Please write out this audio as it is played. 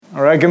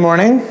All right, good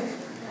morning.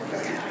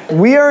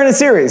 We are in a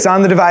series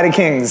on the divided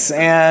kings,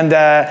 and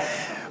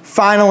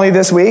finally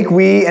this week,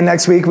 and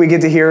next week, we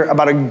get to hear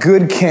about a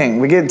good king.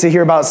 We get to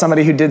hear about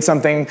somebody who did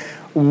something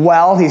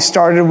well. He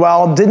started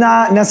well, did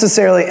not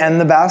necessarily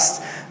end the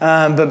best,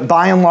 but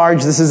by and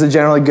large, this is a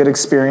generally good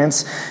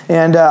experience.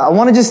 And I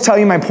want to just tell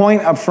you my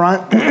point up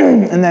front,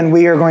 and then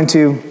we are going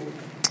to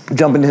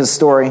jump into his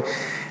story.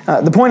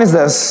 The point is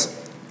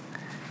this: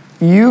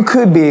 you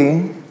could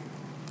be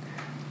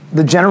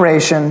the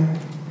generation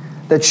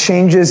that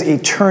changes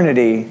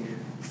eternity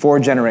for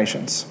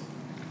generations.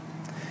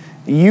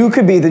 You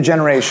could be the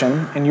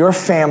generation in your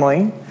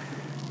family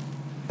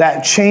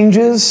that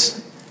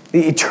changes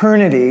the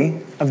eternity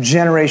of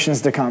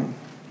generations to come.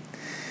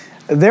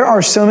 There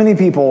are so many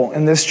people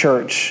in this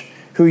church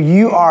who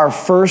you are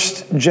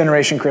first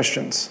generation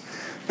Christians.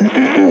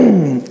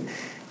 And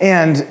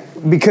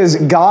because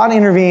God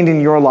intervened in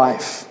your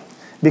life,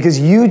 because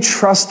you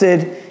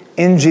trusted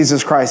in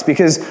Jesus Christ,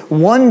 because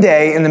one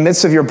day in the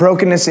midst of your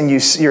brokenness and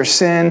your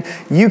sin,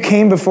 you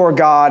came before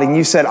God and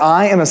you said,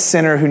 I am a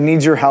sinner who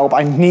needs your help.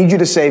 I need you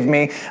to save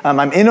me.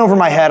 I'm in over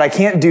my head. I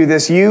can't do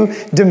this. You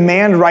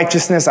demand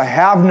righteousness. I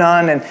have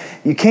none. And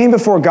you came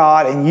before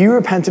God and you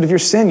repented of your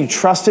sin. You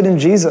trusted in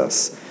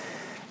Jesus.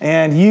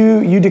 And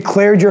you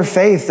declared your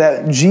faith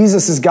that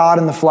Jesus is God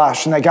in the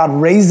flesh and that God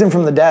raised him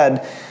from the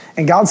dead.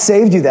 And God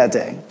saved you that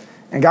day.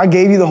 And God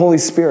gave you the Holy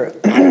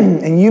Spirit.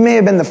 And you may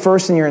have been the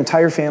first in your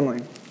entire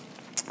family.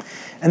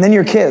 And then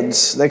your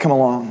kids, they come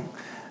along.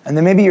 And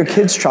then maybe your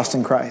kids trust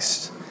in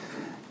Christ.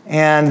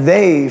 And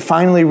they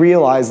finally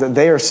realize that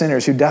they are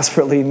sinners who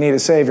desperately need a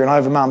Savior. And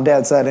every mom and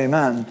dad said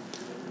amen.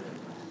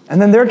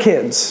 And then their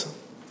kids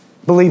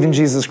believe in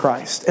Jesus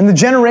Christ. And the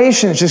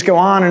generations just go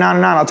on and on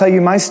and on. I'll tell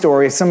you my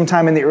story.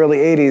 Sometime in the early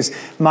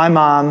 80s, my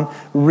mom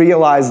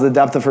realized the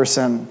depth of her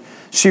sin.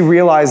 She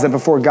realized that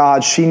before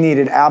God, she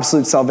needed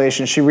absolute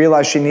salvation. She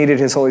realized she needed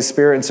his Holy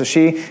Spirit. And so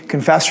she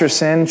confessed her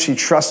sin. She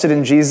trusted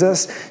in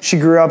Jesus. She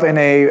grew up in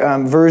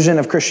a version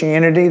of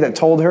Christianity that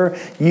told her,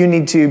 you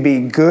need to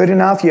be good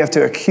enough. You have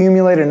to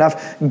accumulate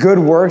enough good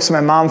works. My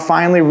mom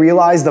finally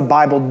realized the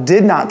Bible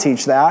did not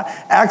teach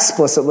that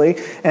explicitly.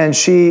 And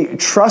she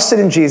trusted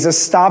in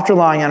Jesus, stopped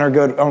relying on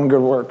her own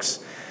good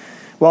works.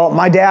 Well,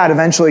 my dad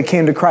eventually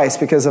came to Christ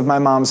because of my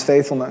mom's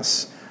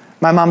faithfulness.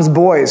 My mom's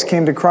boys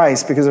came to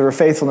Christ because of her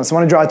faithfulness. I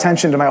want to draw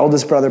attention to my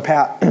oldest brother,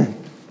 Pat.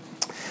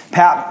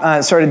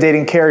 Pat started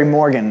dating Carrie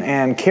Morgan,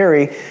 and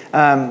Carrie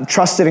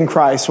trusted in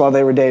Christ while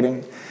they were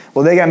dating.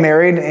 Well, they got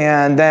married,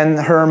 and then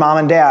her mom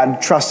and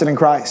dad trusted in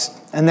Christ.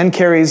 And then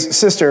Carrie's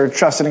sister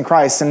trusted in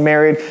Christ and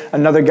married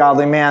another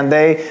godly man.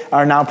 They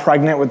are now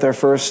pregnant with their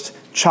first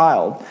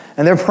child.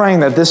 And they're praying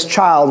that this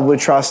child would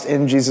trust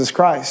in Jesus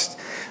Christ.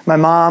 My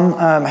mom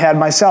had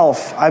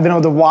myself. I've been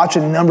able to watch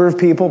a number of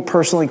people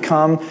personally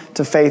come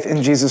to faith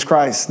in Jesus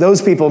Christ.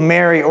 Those people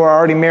marry or are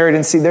already married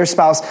and see their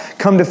spouse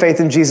come to faith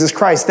in Jesus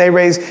Christ. They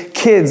raise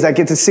kids that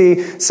get to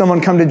see someone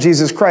come to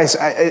Jesus Christ.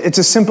 It's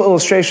a simple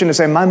illustration to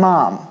say my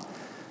mom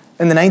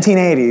in the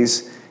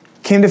 1980s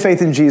came to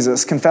faith in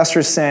Jesus, confessed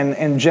her sin,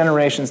 and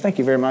generations, thank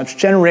you very much,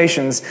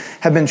 generations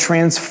have been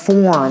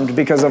transformed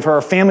because of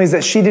her. Families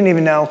that she didn't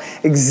even know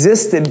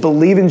existed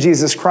believe in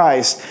Jesus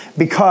Christ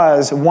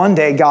because one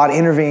day God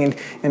intervened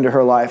into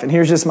her life. And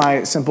here's just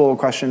my simple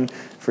question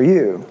for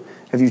you.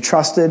 Have you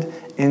trusted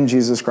in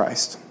Jesus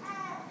Christ?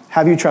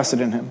 Have you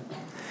trusted in him?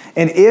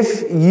 And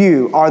if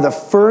you are the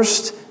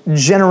first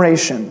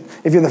generation,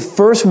 if you're the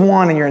first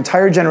one in your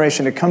entire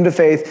generation to come to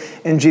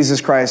faith in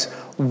Jesus Christ,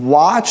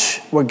 watch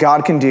what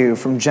God can do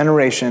from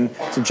generation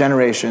to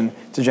generation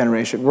to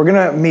generation. We're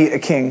going to meet a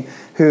king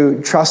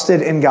who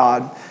trusted in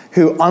God,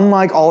 who,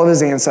 unlike all of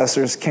his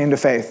ancestors, came to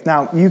faith.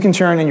 Now, you can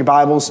turn in your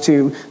Bibles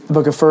to the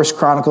book of 1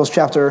 Chronicles,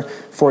 chapter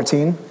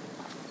 14.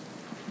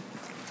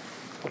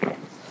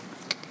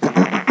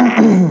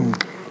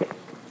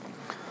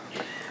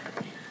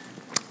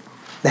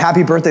 The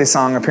happy birthday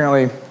song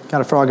apparently got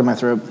a frog in my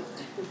throat.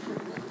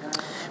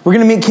 We're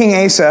going to meet King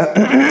Asa,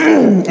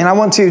 and I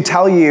want to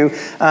tell you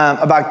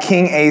about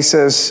King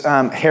Asa's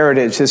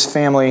heritage, his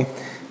family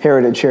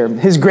heritage here.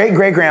 His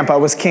great-great-grandpa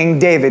was King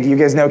David. You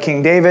guys know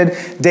King David.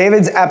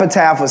 David's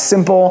epitaph was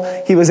simple.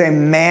 He was a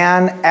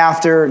man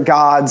after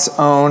God's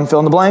own, fill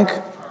in the blank,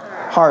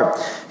 heart.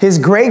 His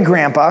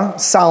great-grandpa,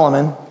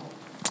 Solomon,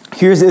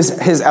 here's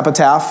his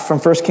epitaph from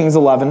 1 Kings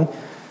 11.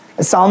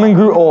 As Solomon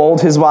grew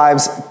old, his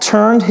wives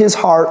turned his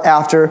heart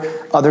after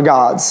other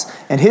gods,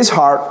 and his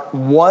heart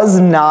was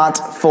not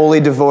fully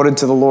devoted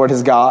to the Lord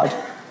his God,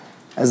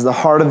 as the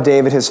heart of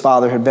David his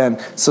father had been.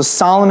 So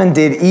Solomon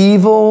did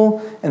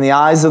evil in the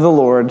eyes of the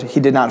Lord. He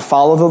did not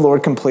follow the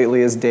Lord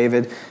completely as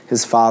David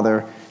his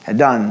father had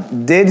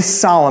done. Did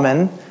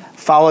Solomon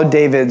follow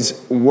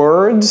David's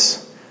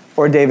words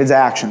or David's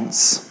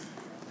actions?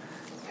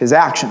 His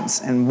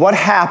actions. And what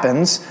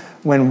happens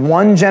when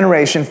one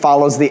generation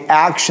follows the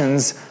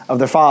actions of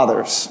their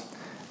fathers?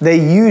 They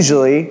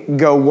usually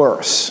go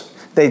worse.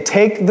 They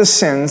take the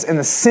sins, and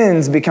the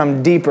sins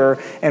become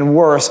deeper and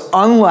worse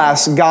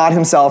unless God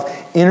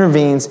himself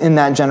intervenes in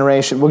that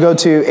generation. We'll go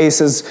to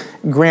Asa's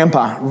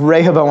grandpa,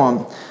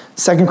 Rehoboam.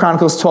 2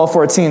 Chronicles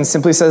 12:14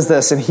 simply says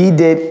this, and he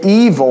did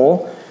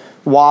evil.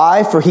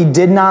 Why? For he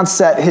did not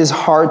set his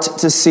heart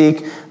to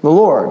seek the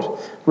Lord.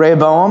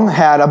 Rehoboam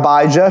had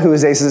Abijah, who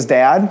was Asa's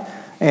dad.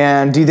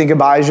 And do you think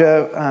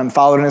Abijah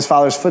followed in his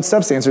father's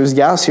footsteps? The answer is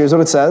yes. Here's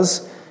what it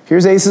says.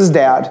 Here's Asa's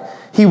dad.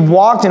 He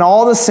walked in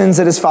all the sins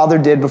that his father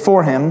did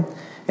before him,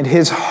 and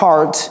his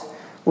heart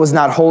was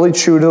not wholly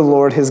true to the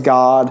Lord his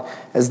God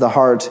as the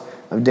heart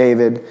of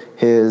David,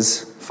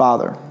 his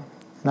father.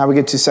 Now we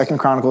get to 2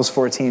 Chronicles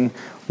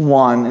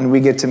 14:1, and we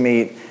get to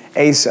meet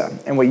Asa.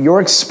 And what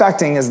you're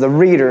expecting as the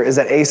reader is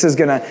that Asa is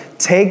going to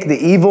take the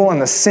evil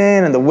and the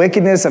sin and the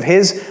wickedness of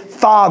his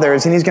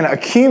fathers, and he's going to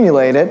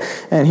accumulate it.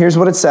 And here's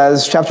what it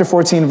says, chapter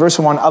 14, verse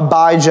 1.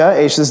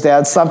 Abijah, Asa's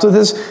dad, slept with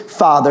his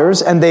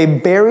fathers, and they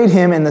buried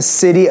him in the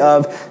city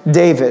of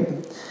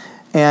David.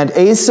 And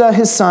Asa,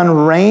 his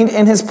son, reigned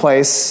in his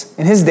place.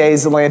 In his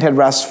days, the land had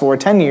rest for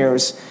 10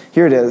 years.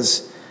 Here it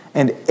is.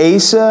 And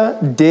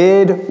Asa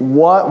did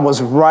what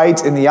was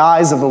right in the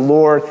eyes of the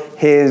Lord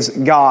his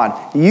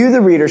God. You,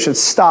 the reader, should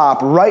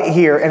stop right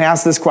here and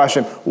ask this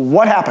question.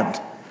 What happened?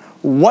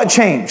 What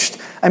changed?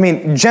 I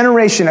mean,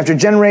 generation after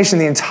generation,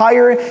 the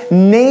entire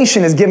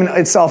nation has given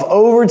itself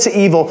over to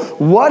evil.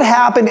 What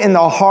happened in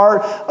the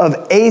heart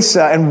of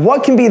Asa, and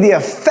what can be the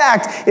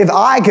effect if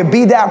I could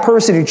be that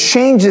person who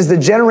changes the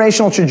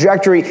generational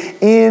trajectory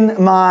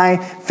in my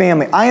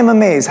family? I am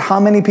amazed how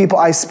many people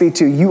I speak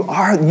to. You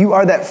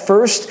are that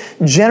first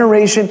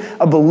generation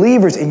of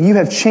believers, and you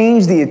have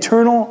changed the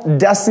eternal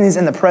destinies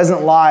and the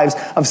present lives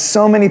of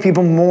so many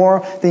people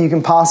more than you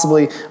can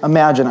possibly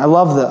imagine. I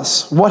love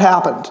this. What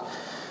happened?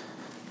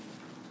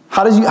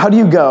 How do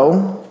you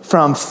go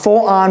from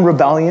full-on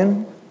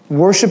rebellion,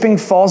 worshiping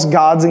false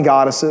gods and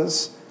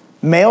goddesses,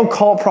 male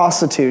cult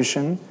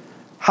prostitution?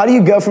 How do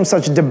you go from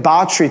such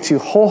debauchery to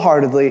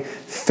wholeheartedly,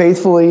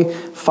 faithfully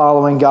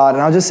following God?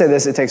 And I'll just say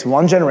this, it takes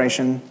one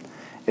generation,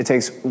 it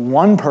takes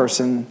one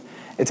person,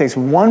 it takes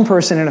one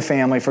person in a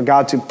family for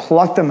God to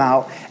pluck them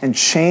out and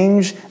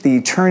change the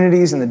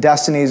eternities and the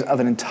destinies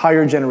of an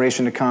entire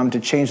generation to come, to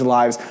change the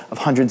lives of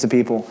hundreds of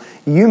people.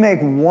 You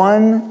make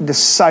one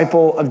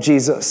disciple of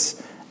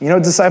Jesus. You know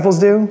what disciples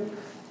do?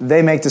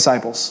 They make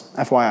disciples,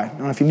 FYI. I don't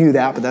know if you knew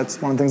that, but that's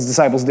one of the things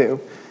disciples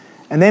do.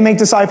 And they make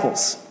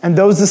disciples, and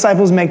those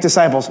disciples make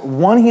disciples.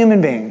 One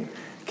human being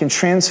can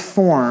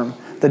transform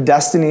the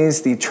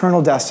destinies, the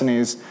eternal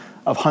destinies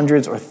of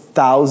hundreds or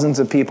thousands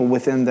of people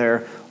within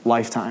their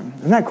lifetime.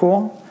 Isn't that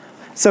cool?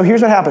 So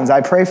here's what happens.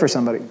 I pray for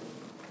somebody,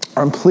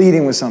 or I'm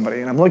pleading with somebody,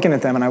 and I'm looking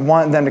at them, and I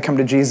want them to come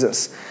to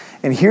Jesus.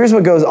 And here's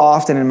what goes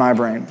often in my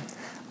brain.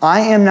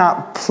 I am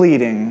not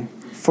pleading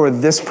for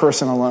this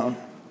person alone.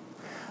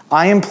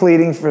 I am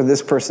pleading for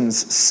this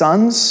person's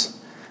sons,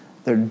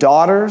 their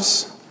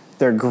daughters,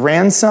 their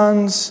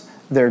grandsons,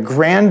 their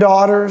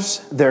granddaughters,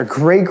 their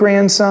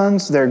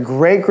great-grandsons, their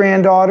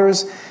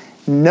great-granddaughters.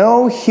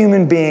 No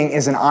human being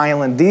is an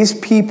island. These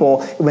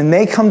people, when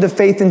they come to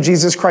faith in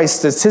Jesus Christ,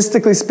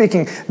 statistically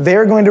speaking,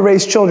 they're going to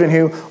raise children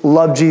who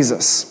love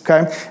Jesus,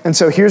 okay? And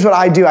so here's what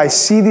I do. I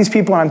see these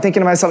people and I'm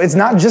thinking to myself, it's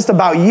not just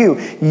about you.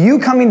 You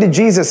coming to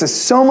Jesus is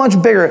so much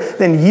bigger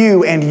than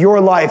you and your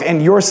life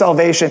and your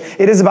salvation.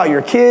 It is about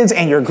your kids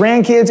and your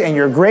grandkids and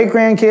your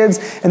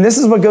great-grandkids. And this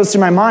is what goes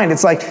through my mind.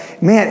 It's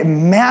like, man,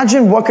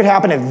 imagine what could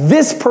happen if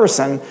this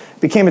person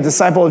became a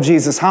disciple of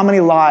Jesus. How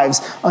many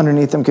lives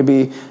underneath them could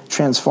be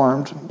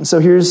transformed? And so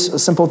here's a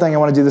simple thing I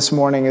want to do this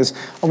morning is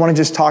I want to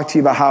just talk to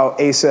you about how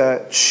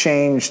Asa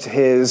changed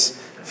his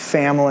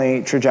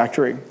family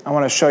trajectory. I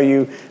want to show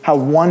you how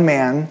one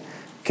man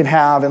can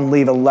have and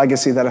leave a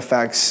legacy that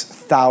affects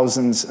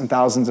thousands and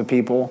thousands of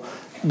people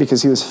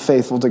because he was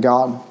faithful to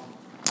God.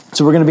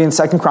 So we're going to be in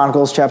 2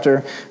 Chronicles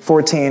chapter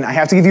 14. I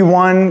have to give you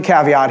one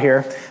caveat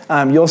here.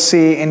 You'll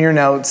see in your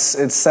notes,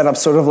 it's set up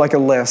sort of like a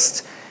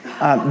list.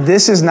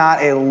 This is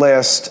not a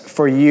list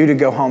for you to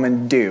go home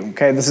and do,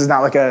 okay? This is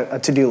not like a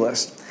to-do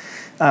list.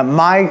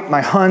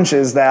 My hunch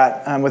is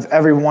that with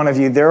every one of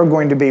you, there are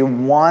going to be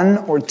one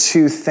or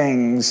two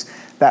things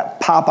that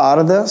pop out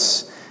of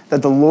this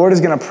that the Lord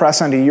is going to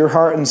press onto your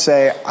heart and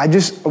say, I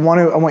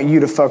want you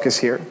to focus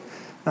here.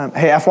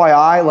 Hey,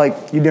 FYI,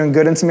 like you're doing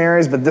good in some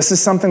areas, but this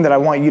is something that I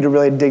want you to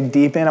really dig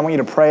deep in. I want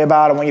you to pray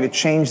about. I want you to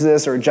change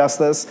this or adjust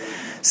this.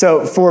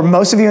 So for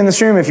most of you in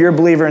this room, if you're a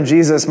believer in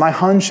Jesus, my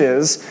hunch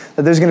is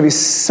that there's going to be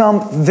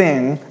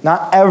something,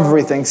 not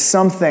everything,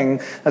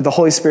 something that the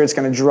Holy Spirit's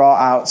going to draw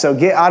out. So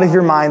get out of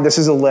your mind, this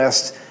is a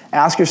list.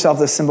 Ask yourself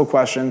this simple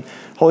question,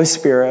 Holy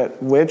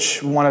Spirit,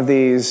 which one of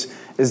these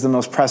is the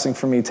most pressing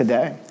for me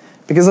today?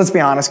 Because let's be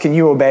honest, can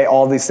you obey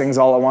all these things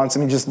all at once? I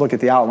mean, just look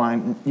at the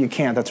outline. You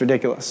can't, that's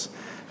ridiculous.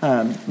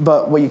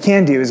 But what you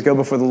can do is go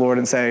before the Lord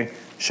and say,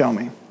 show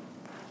me.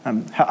 I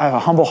have a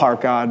humble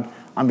heart, God.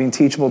 I'm being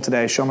teachable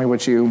today. Show me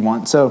what you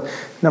want. So,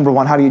 number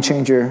one, how do you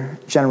change your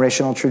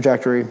generational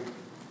trajectory?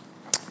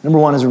 Number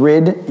one is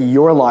rid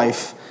your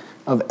life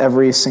of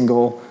every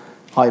single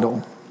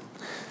idol.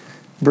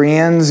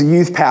 Brienne's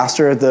youth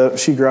pastor,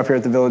 she grew up here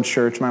at the Village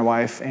Church, my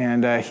wife,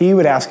 and he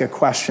would ask a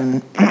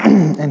question,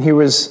 and here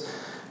was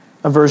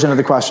a version of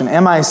the question.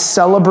 Am I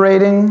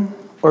celebrating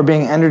or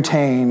being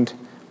entertained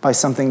by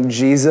something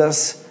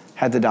Jesus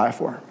had to die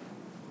for?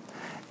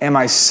 Am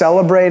I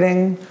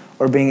celebrating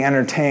or being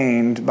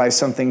entertained by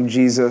something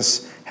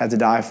Jesus had to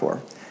die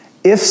for?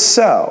 If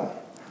so,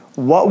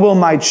 what will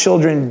my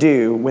children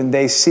do when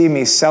they see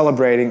me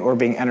celebrating or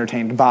being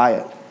entertained by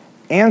it?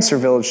 Answer,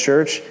 Village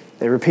Church,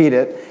 they repeat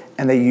it,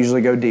 and they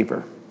usually go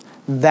deeper.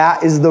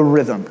 That is the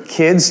rhythm.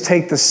 Kids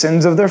take the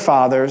sins of their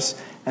fathers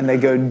and they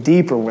go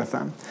deeper with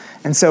them.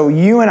 And so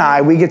you and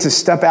I, we get to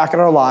step back at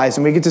our lives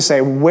and we get to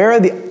say, where are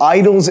the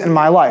idols in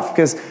my life?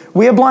 Because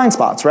we have blind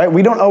spots, right?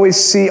 We don't always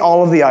see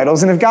all of the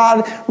idols. And if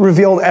God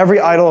revealed every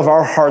idol of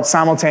our heart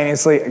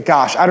simultaneously,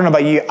 gosh, I don't know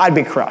about you, I'd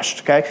be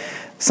crushed, okay?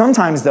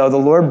 Sometimes, though, the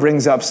Lord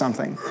brings up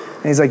something.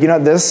 And he's like, you know,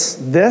 this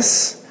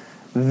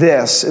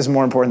is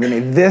more important than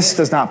me. This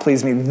does not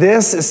please me.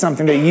 This is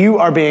something that you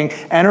are being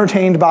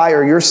entertained by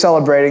or you're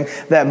celebrating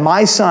that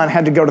my son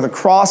had to go to the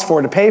cross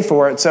for to pay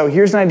for it. So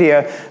here's an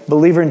idea,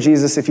 believer in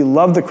Jesus, if you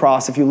love the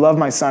cross, if you love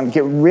my son,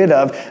 get rid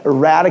of,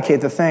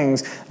 eradicate the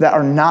things that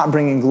are not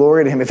bringing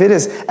glory to him. If it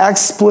is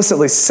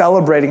explicitly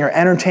celebrating or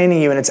entertaining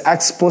you and it's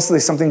explicitly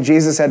something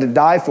Jesus had to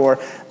die for,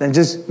 then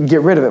just get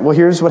rid of it. Well,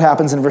 here's what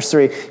happens in verse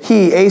 3.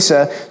 He,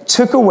 Asa,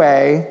 took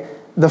away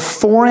the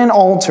foreign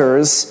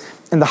altars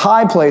in the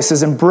high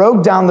places and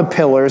broke down the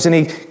pillars, and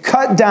he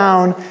cut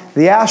down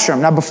the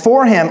Asherim. Now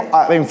before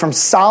him, from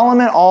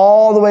Solomon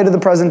all the way to the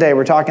present day,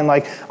 we're talking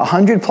like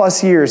 100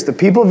 plus years, the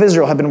people of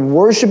Israel have been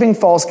worshiping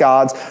false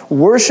gods,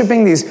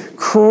 worshiping these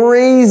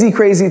crazy,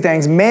 crazy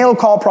things, male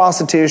call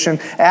prostitution,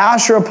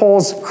 Asherah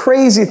poles,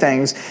 crazy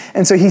things.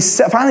 And so he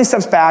finally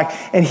steps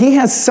back and he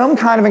has some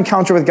kind of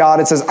encounter with God.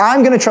 It says,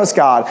 I'm going to trust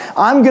God.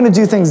 I'm going to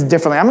do things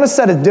differently. I'm going to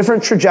set a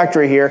different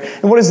trajectory here.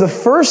 And what is the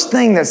first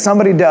thing that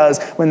somebody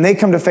does when they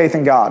come to faith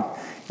in God?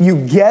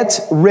 You get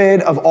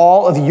rid of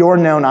all of your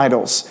known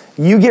idols.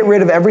 You get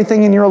rid of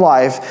everything in your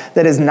life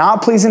that is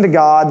not pleasing to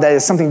God, that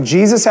is something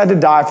Jesus had to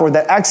die for,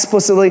 that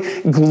explicitly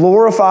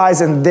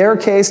glorifies, in their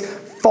case,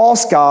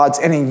 false gods,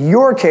 and in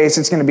your case,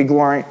 it's going to be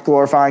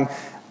glorifying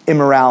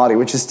immorality,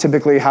 which is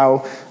typically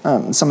how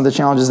some of the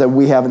challenges that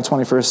we have in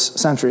 21st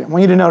century. I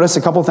want you to notice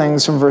a couple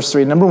things from verse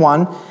 3. Number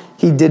one,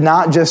 he did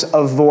not just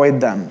avoid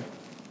them.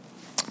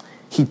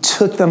 He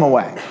took them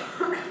away.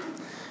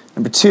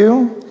 Number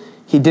two,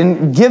 he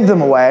didn't give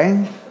them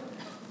away.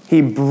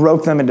 He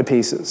broke them into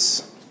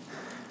pieces.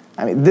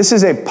 I mean, this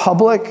is a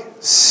public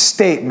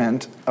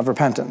statement of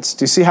repentance.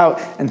 Do you see how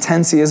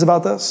intense he is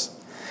about this?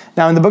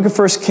 Now, in the book of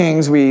 1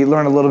 Kings, we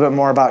learn a little bit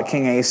more about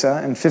King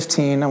Asa. In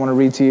 15, I want to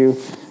read to you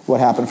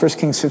what happened. 1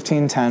 Kings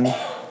 15:10.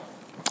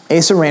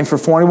 Asa reigned for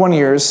 41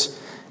 years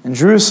in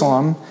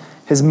Jerusalem.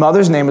 His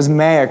mother's name was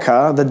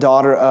Maacah, the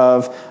daughter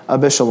of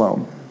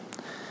Abishalom.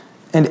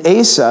 And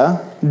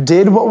Asa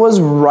did what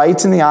was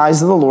right in the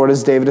eyes of the Lord,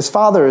 as David his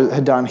father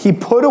had done. He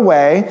put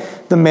away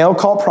the male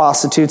cult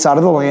prostitutes out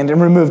of the land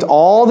and removed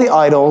all the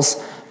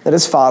idols that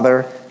his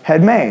father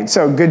had made.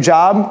 So good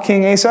job,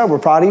 King Asa. We're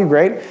proud of you.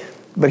 Great.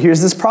 But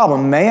here's this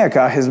problem.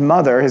 Maacah, his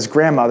mother, his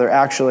grandmother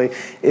actually,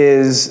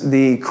 is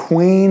the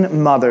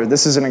queen mother.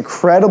 This is an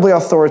incredibly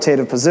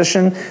authoritative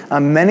position.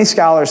 Many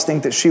scholars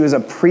think that she was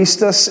a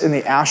priestess in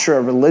the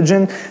Asherah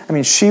religion. I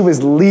mean, she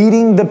was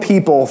leading the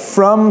people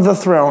from the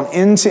throne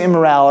into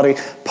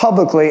immorality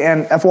publicly.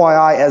 And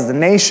FYI, as the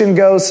nation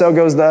goes, so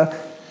goes the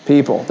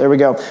people. There we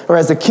go. Or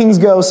as the kings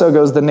go, so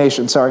goes the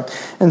nation. Sorry.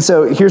 And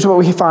so here's what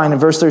we find in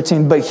verse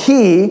 13. But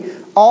he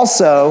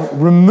also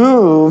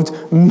removed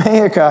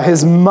Maacah,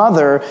 his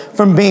mother,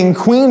 from being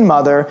queen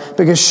mother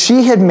because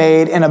she had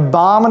made an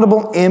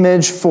abominable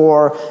image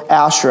for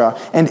Asherah.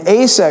 And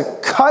Asa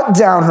cut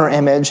down her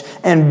image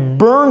and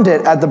burned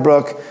it at the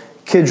brook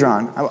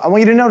Kidron. I want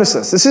you to notice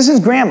this. This is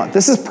his grandma.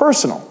 This is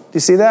personal. Do you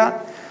see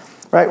that?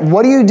 Right?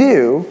 What do you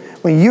do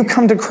when you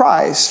come to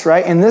Christ,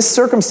 right? In this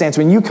circumstance,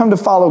 when you come to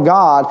follow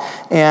God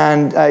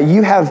and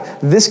you have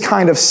this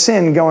kind of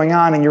sin going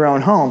on in your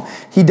own home,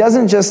 he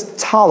doesn't just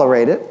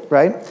tolerate it,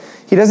 right?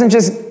 He doesn't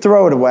just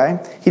throw it away.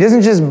 He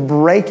doesn't just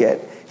break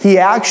it. He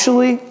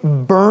actually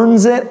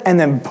burns it and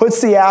then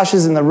puts the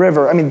ashes in the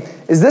river. I mean,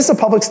 is this a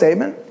public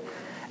statement?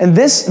 And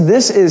this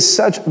is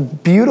such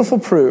beautiful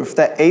proof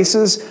that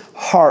Asa's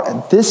heart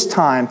at this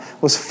time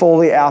was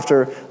fully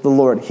after the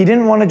Lord. He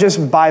didn't want to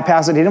just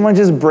bypass it. He didn't want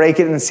to just break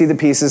it and see the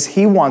pieces.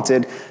 He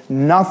wanted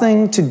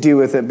nothing to do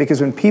with it,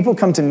 because when people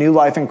come to new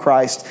life in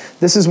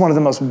Christ, this is one of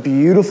the most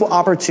beautiful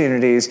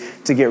opportunities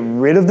to get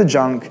rid of the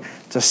junk,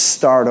 to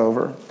start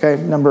over. Okay,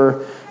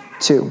 number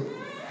 2.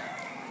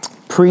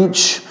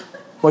 Preach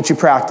what you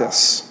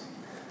practice.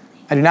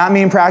 I do not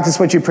mean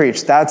practice what you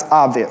preach. That's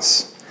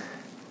obvious.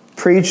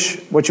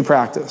 Preach what you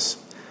practice.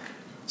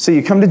 So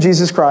you come to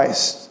Jesus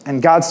Christ,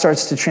 and God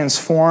starts to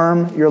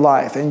transform your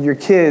life, and your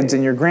kids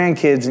and your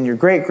grandkids and your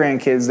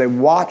great-grandkids, they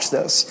watch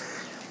this.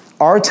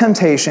 Our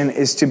temptation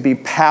is to be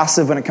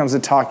passive when it comes to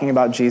talking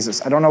about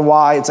Jesus. I don't know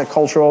why. It's a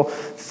cultural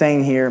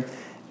thing here.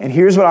 And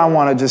here's what I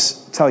want to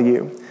just tell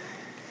you.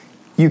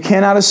 You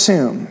cannot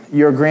assume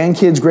your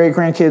grandkids,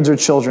 great-grandkids, or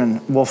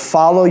children will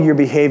follow your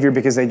behavior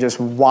because they just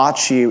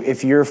watch you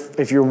if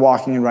you're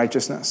walking in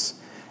righteousness.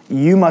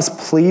 You must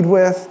plead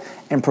with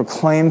and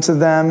proclaim to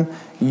them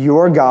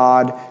your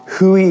God,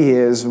 who he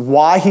is,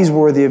 why he's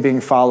worthy of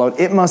being followed.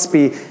 It must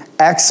be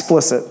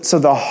explicit. So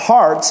the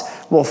heart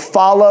will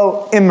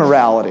follow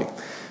immorality,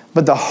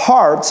 but the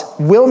heart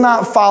will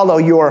not follow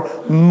your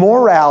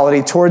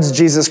morality towards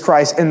Jesus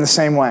Christ in the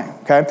same way,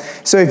 okay?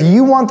 So if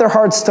you want their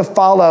hearts to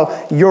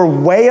follow your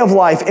way of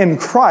life in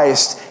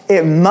Christ,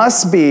 it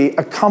must be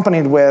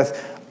accompanied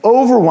with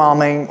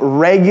overwhelming,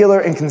 regular,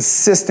 and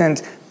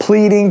consistent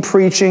pleading,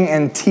 preaching,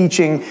 and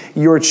teaching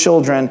your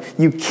children.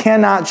 You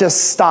cannot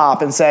just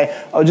stop and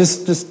say, oh,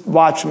 just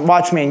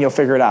watch me and you'll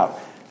figure it out.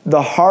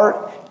 The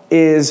heart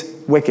is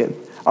wicked.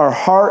 Our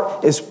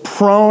heart is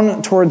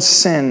prone towards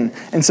sin.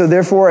 And so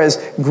therefore, as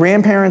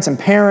grandparents and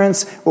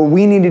parents, what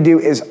we need to do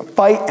is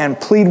fight and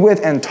plead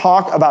with and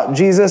talk about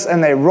Jesus,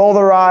 and they roll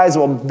their eyes.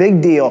 Well,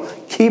 big deal.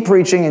 Keep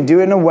preaching and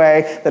do it in a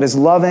way that is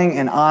loving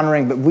and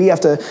honoring, but we have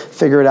to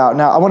figure it out.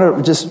 Now, I want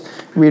to just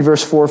read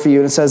verse 4 for you.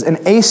 And it says,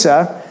 and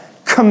Asa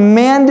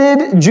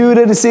commanded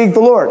Judah to seek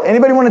the Lord.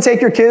 Anybody want to take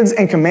your kids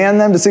and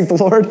command them to seek the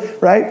Lord,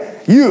 right?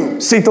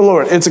 You seek the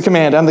Lord. It's a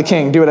command. I'm the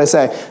king. Do what I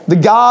say. The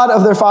God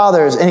of their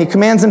fathers, and he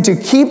commands them to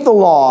keep the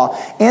law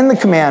and the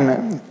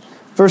commandment.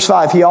 Verse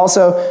 5, he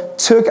also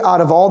took out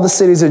of all the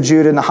cities of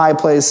Judah and the high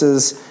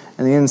places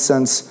and the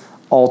incense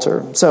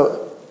altar.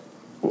 So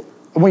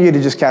I want you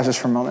to just catch this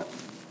for a moment.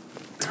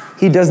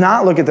 He does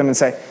not look at them and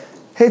say,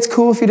 hey, it's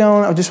cool if you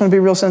don't. I just want to be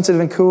real sensitive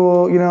and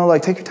cool.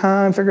 Like take your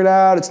time, figure it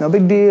out. It's no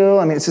big deal.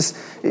 I mean,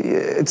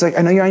 it's like,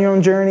 I know you're on your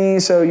own journey,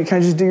 so you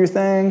kind of just do your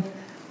thing.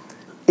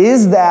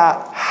 Is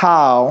that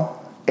how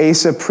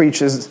Asa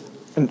preaches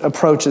and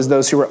approaches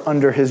those who are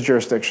under his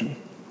jurisdiction?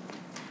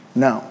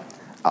 No.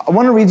 I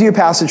want to read you a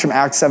passage from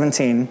Acts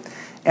 17,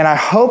 and I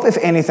hope, if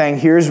anything,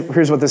 here's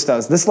what this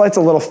does. This lights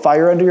a little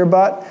fire under your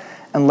butt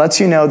and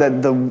lets you know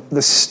that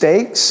the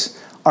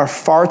stakes are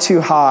far too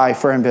high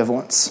for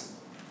ambivalence.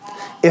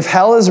 If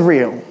hell is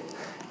real,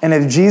 and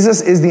if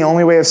Jesus is the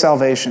only way of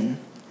salvation,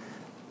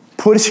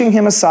 pushing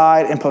him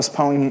aside and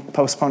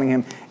postponing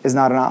him is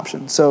not an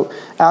option. So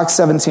Acts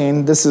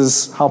 17, this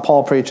is how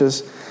Paul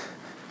preaches.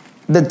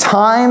 The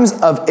times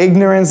of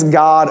ignorance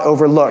God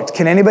overlooked.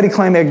 Can anybody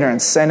claim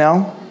ignorance? Say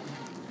no.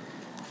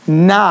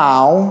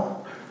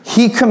 Now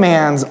he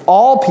commands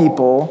all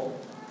people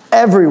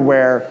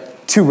everywhere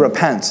to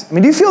repent. I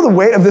mean, do you feel the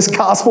weight of this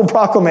gospel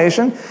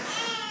proclamation?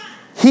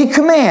 He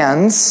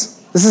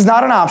commands, this is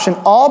not an option,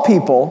 all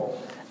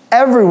people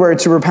everywhere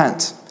to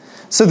repent.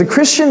 So the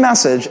Christian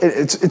message,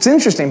 it's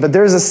interesting, but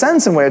there's a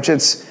sense in which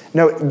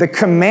the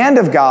command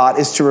of God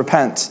is to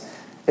repent.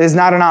 It is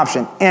not an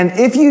option. And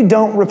if you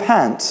don't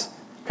repent,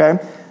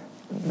 okay,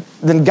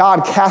 then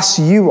God casts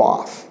you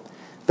off.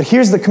 But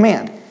here's the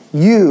command.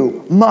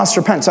 You must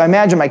repent. So I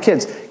imagine my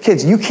kids,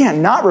 you can't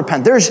not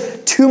repent.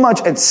 There's too much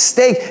at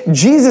stake.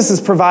 Jesus has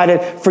provided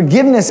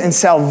forgiveness and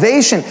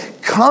salvation.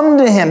 Come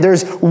to him.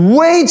 There's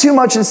way too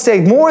much at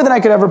stake, more than I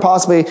could ever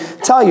possibly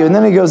tell you. And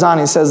then he goes on,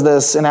 he says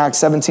this in Acts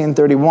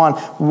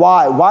 17:31.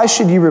 Why? Why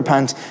should you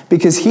repent?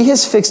 Because he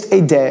has fixed a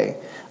day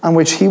on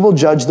which he will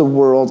judge the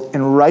world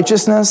in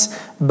righteousness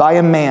by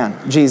a man,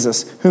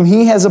 Jesus, whom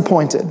he has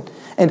appointed.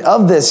 And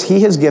of this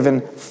he has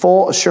given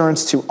full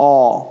assurance to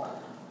all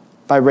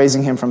by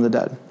raising him from the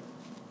dead.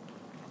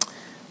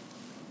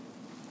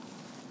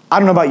 I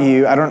don't know about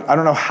you. I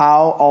don't know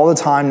how all the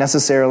time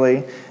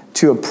necessarily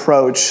to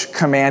approach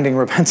commanding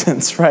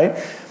repentance, right?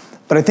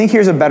 But I think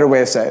here's a better way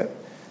to say it.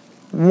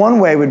 One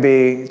way would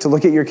be to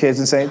look at your kids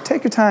and say,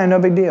 take your time, no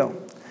big deal.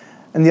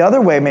 And the other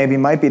way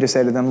might be to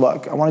say to them,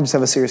 look, I want to just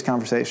have a serious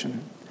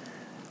conversation.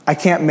 I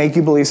can't make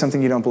you believe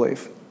something you don't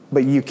believe,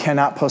 but you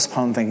cannot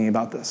postpone thinking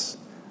about this.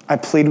 I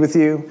plead with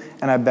you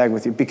and I beg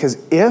with you, because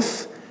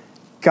if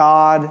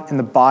God and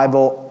the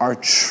Bible are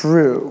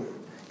true,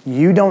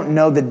 you don't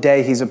know the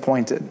day he's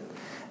appointed.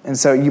 And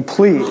so you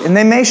plead. And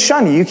they may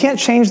shun you. You can't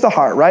change the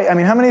heart, right? I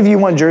mean, how many of you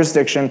want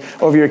jurisdiction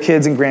over your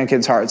kids' and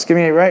grandkids' hearts? Give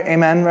me a right?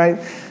 Amen, right?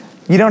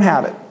 You don't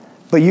have it.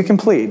 But you can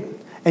plead.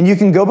 And you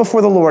can go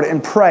before the Lord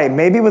and pray,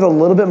 maybe with a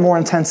little bit more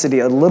intensity,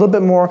 a little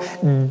bit more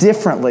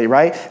differently,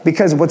 right?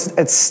 Because what's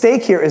at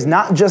stake here is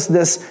not just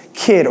this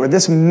kid or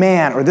this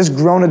man or this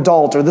grown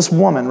adult or this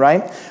woman,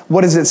 right?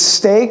 What is at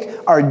stake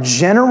are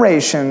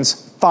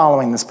generations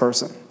following this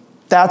person.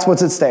 That's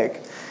what's at stake.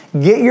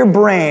 Get your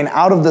brain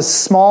out of the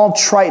small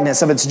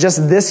triteness of it's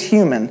just this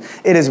human.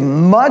 It is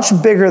much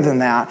bigger than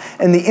that,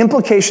 and the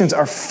implications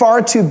are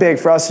far too big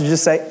for us to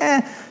just say,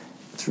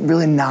 it's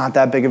really not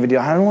that big of a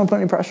deal. I don't want to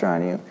put any pressure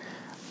on you.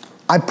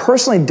 I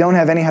personally don't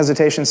have any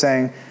hesitation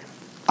saying,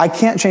 I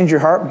can't change your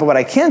heart, but what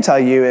I can tell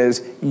you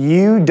is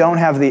you don't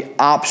have the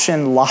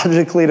option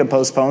logically to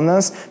postpone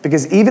this,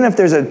 because even if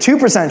there's a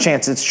 2%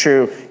 chance it's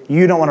true,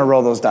 you don't want to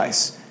roll those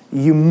dice.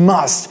 You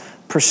must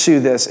pursue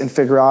this and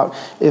figure out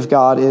if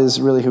God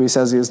is really who he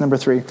says he is. Number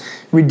 3,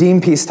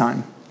 redeem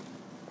peacetime.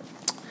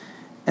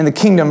 And the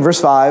kingdom, verse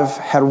 5,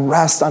 had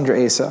rest under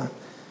Asa.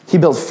 He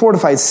built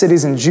fortified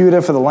cities in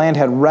Judah, for the land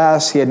had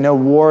rest. He had no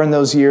war in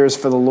those years,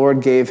 for the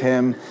Lord gave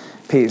him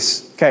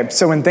peace. Okay,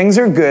 so when things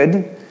are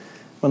good,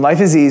 when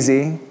life is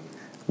easy,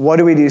 what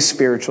do we do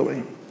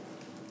spiritually?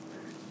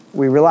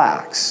 We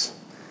relax.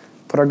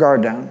 put our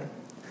guard down.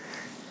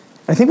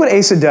 I think what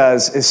Asa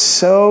does is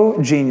so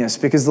genius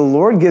because the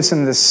Lord gives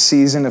him this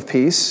season of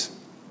peace.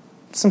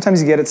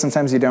 Sometimes you get it,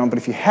 sometimes you don't. But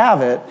if you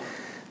have it,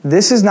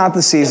 this is not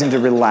the season to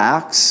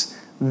relax.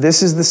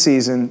 This is the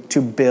season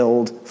to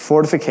build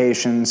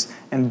fortifications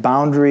and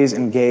boundaries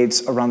and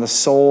gates around the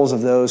souls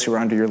of those who are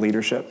under your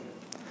leadership.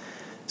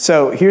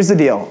 So here's the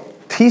deal.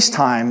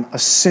 Peacetime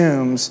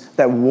assumes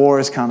that war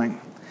is coming.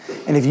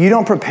 And if you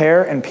don't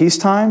prepare in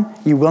peacetime,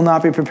 you will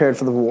not be prepared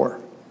for the war.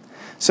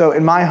 So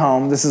in my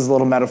home, this is a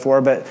little metaphor,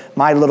 but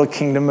my little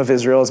kingdom of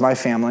Israel is my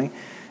family.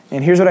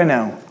 And here's what I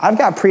know. I've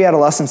got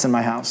pre-adolescents in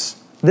my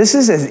house. This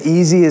is as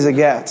easy as it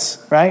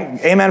gets, right?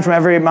 Amen from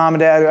every mom and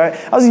dad.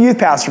 Right? I was a youth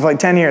pastor for like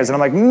 10 years, and I'm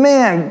like,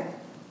 man,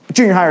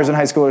 junior hires and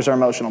high schoolers are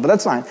emotional, but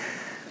that's fine.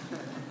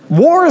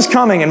 War is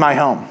coming in my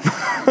home,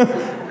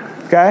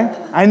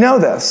 okay? I know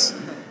this.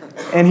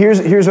 And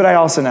here's what I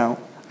also know.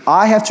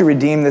 I have to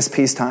redeem this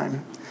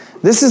peacetime.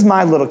 This is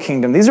my little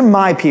kingdom. These are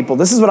my people.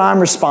 This is what I'm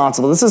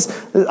responsible.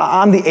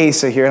 I'm the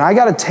Asa here, and I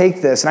got to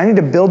take this, and I need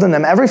to build in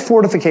them every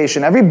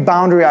fortification, every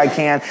boundary I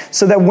can,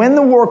 so that when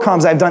the war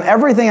comes, I've done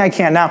everything I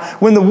can. Now,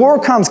 when the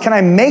war comes, can I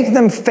make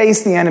them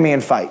face the enemy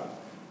and fight?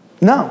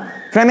 No.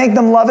 Can I make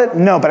them love it?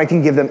 No, but I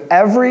can give them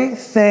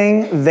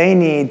everything they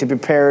need to be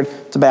prepared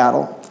to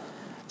battle.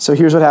 So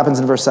here's what happens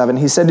in verse 7.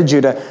 He said to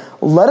Judah,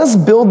 let us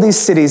build these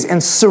cities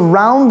and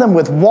surround them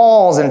with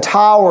walls and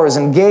towers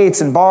and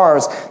gates and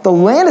bars. The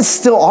land is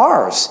still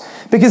ours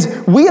because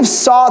we have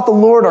sought the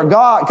Lord our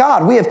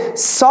God. We have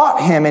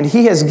sought him and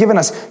he has given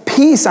us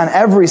peace on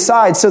every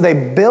side. So they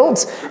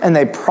built and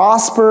they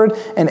prospered,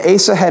 and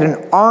Asa had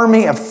an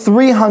army of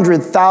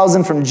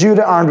 300,000 from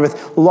Judah armed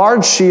with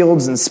large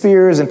shields and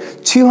spears, and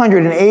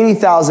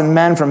 280,000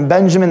 men from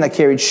Benjamin that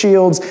carried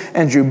shields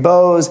and drew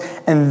bows.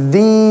 And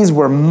these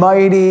were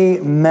mighty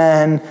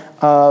men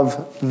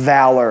of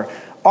valor.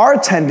 Our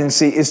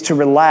tendency is to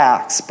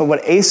relax, but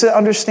what Asa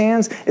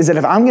understands is that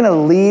if I'm going to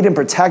lead and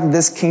protect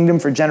this kingdom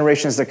for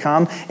generations to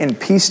come, in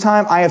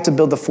peacetime, I have to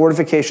build the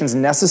fortifications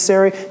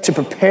necessary to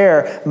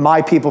prepare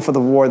my people for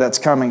the war that's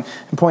coming.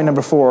 And point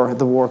number 4,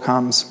 the war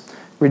comes.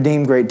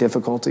 Redeem great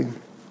difficulty.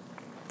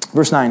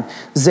 Verse 9,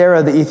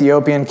 Zerah the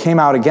Ethiopian came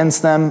out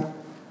against them.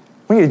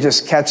 We need to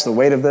just catch the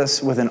weight of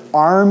this, with an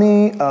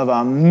army of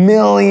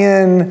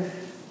 1,000,000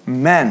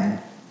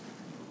 men.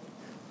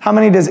 How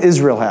many does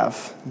Israel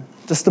have?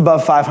 Just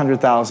above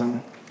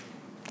 500,000.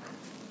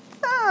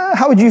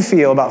 How would you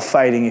feel about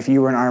fighting if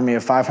you were an army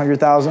of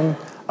 500,000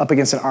 up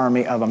against an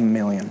army of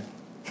 1,000,000?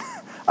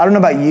 I don't know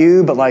about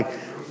you, but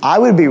I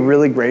would be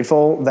really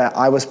grateful that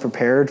I was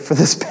prepared for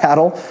this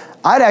battle.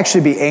 I'd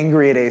actually be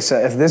angry at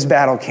Asa if this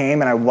battle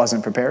came and I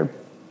wasn't prepared,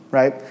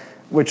 right?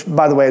 Which,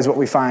 by the way, is what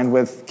we find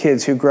with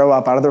kids who grow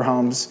up out of their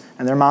homes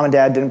and their mom and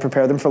dad didn't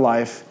prepare them for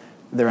life.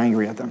 They're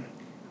angry at them.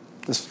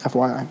 Just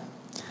FYI.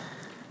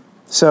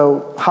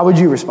 So how would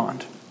you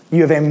respond?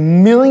 You have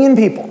 1,000,000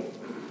 people.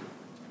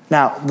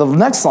 Now, the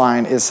next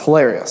line is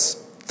hilarious.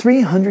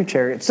 300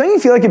 chariots. Don't you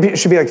feel like it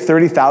should be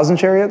 30,000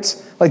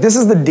 chariots? This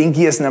is the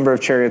dinkiest number of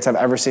chariots I've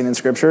ever seen in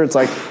Scripture. It's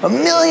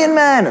 1,000,000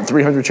 men and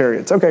 300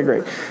 chariots. Okay,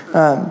 great.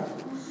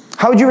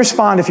 How would you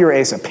respond if you were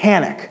Asa?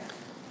 Panic,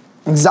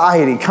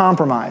 anxiety,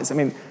 compromise.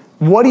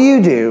 What do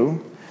you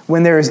do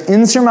when there is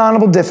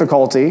insurmountable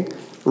difficulty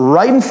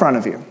right in front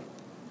of you?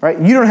 Right?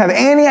 You don't have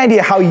any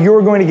idea how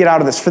you're going to get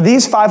out of this. For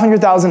these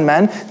 500,000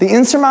 men, the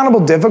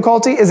insurmountable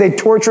difficulty is a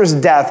torturous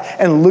death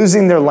and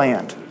losing their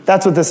land.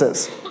 That's what this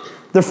is.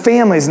 Their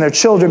families and their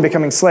children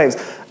becoming slaves.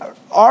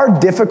 Our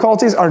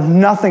difficulties are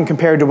nothing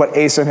compared to what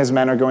Asa and his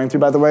men are going through,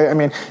 by the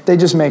way. They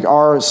just make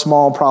our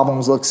small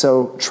problems look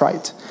so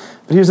trite.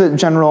 But here's a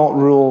general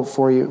rule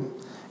for you.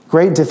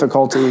 Great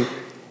difficulty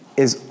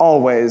is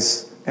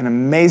always an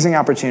amazing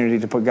opportunity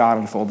to put God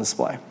on full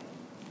display.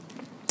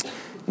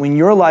 When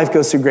your life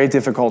goes through great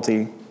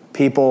difficulty,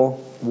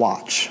 people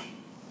watch.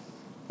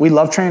 We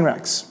love train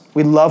wrecks.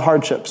 We love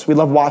hardships. We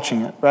love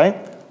watching it, right?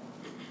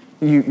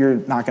 You're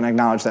not going to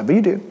acknowledge that, but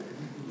you do.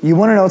 You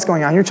want to know what's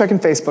going on. You're checking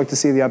Facebook to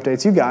see the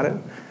updates. You got it.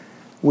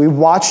 We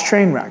watch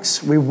train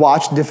wrecks. We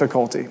watch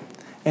difficulty.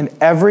 And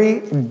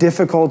every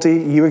difficulty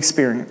you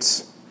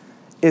experience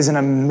is an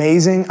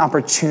amazing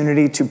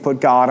opportunity to put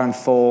God on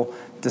full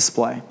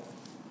display.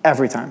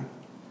 Every time.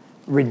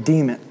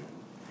 Redeem it.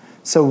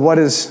 So what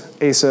does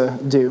Asa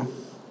do?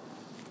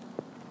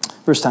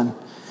 Verse 10.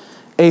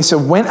 Asa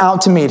went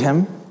out to meet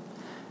him,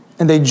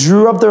 and they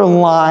drew up their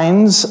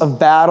lines of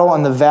battle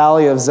in the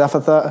valley of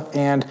Zephathah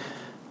and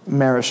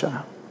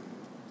Mareshah.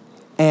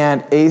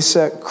 And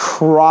Asa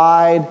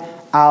cried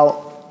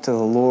out to the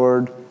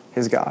Lord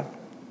his God.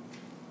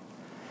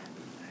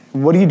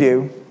 What do you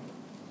do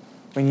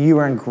when you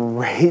are in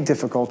great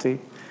difficulty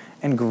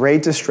and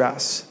great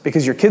distress?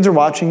 Because your kids are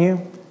watching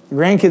you,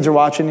 your grandkids are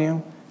watching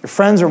you, your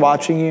friends are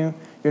watching you,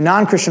 your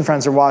non-Christian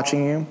friends are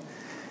watching you.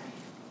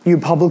 You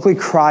publicly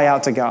cry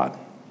out to God.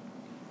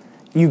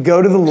 You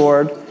go to the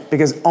Lord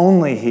because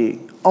only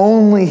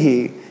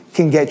He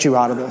can get you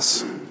out of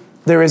this.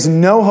 There is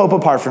no hope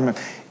apart from Him.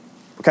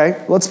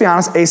 Okay, let's be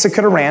honest, Asa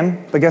could have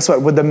ran, but guess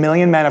what? Would the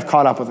 1,000,000 men have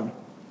caught up with him?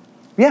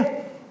 Yeah.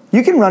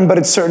 You can run, but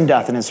it's certain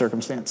death in his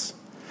circumstance.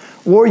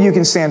 Or you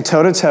can stand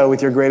toe-to-toe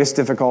with your greatest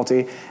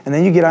difficulty, and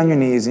then you get on your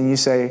knees and you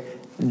say,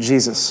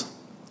 Jesus,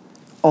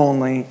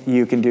 only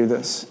you can do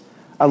this.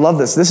 I love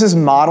this. This is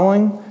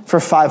modeling for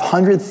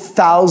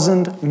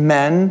 500,000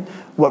 men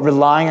what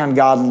relying on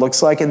God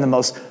looks like in the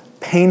most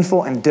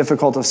painful and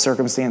difficult of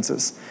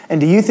circumstances. And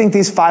do you think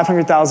these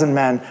 500,000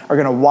 men are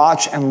going to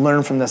watch and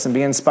learn from this and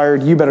be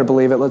inspired? You better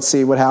believe it. Let's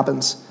see what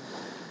happens.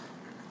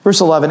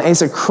 Verse 11,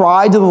 Asa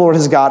cried to the Lord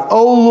his God,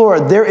 "O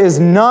Lord, there is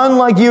none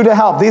like you to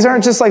help." These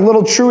aren't just like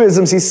little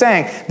truisms he's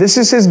saying. This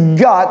is his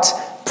gut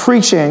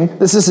preaching.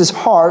 This is his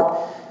heart.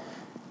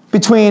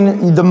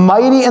 Between the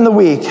mighty and the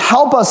weak,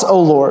 help us, O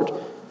Lord,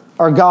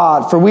 our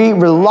God, for we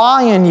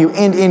rely on you,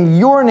 and in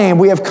your name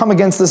we have come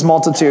against this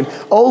multitude.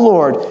 O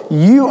Lord,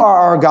 you are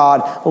our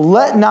God.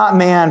 Let not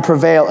man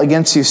prevail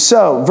against you.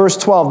 So, verse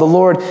 12, the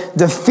Lord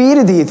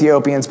defeated the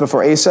Ethiopians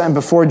before Asa and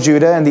before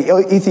Judah, and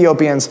the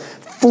Ethiopians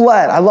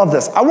fled. I love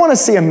this. I want to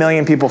see 1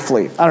 million people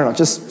flee. I don't know, it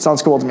just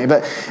sounds cool to me.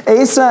 But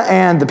Asa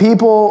and the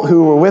people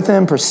who were with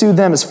him pursued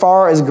them as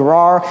far as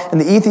Gerar, and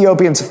the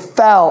Ethiopians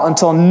fell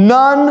until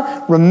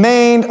none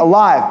remained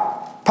alive.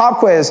 Pop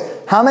quiz,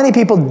 how many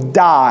people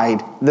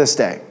died this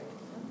day?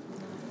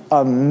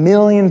 1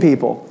 million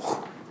people.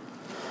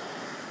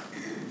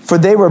 For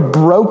they were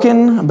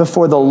broken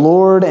before the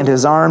Lord and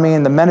his army,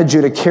 and the men of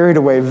Judah carried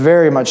away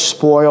very much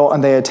spoil,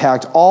 and they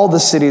attacked all the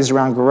cities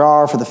around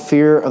Gerar, for the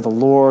fear of the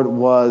Lord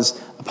was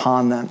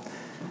upon them.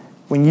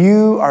 When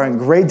you are in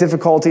great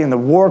difficulty and the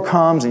war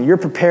comes and you're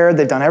prepared,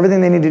 they've done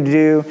everything they needed to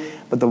do,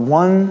 but the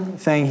one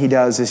thing he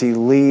does is he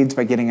leads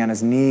by getting on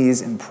his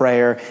knees in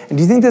prayer. And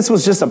do you think this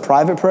was just a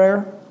private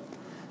prayer?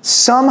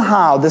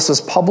 Somehow this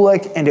was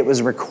public and it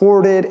was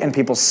recorded and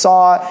people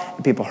saw it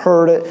and people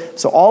heard it.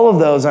 So all of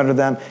those under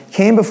them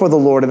came before the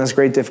Lord in this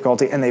great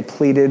difficulty and they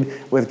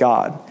pleaded with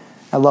God.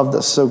 I love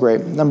this, so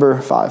great.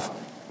 Number 5,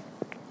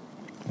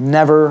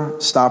 never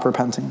stop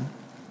repenting.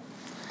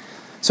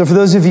 So for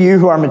those of you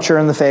who are mature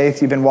in the faith,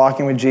 you've been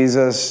walking with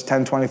Jesus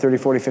 10, 20, 30,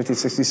 40, 50,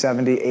 60,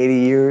 70, 80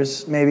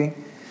 years maybe,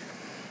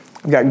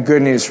 I've got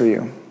good news for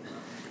you.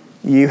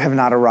 You have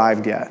not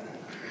arrived yet.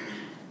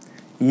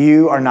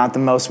 You are not the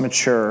most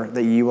mature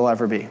that you will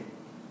ever be.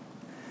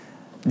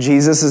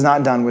 Jesus is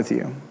not done with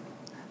you.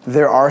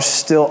 There are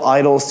still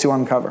idols to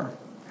uncover.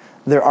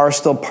 There are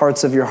still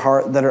parts of your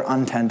heart that are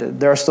untended.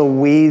 There are still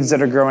weeds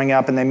that are growing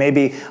up, and they may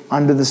be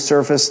under the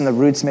surface, and the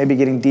roots may be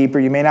getting deeper.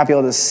 You may not be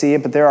able to see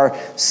it, but there are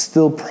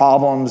still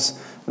problems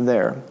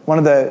there. One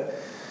of the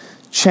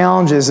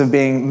challenges of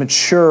being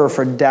mature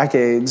for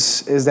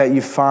decades is that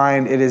you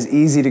find it is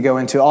easy to go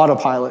into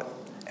autopilot.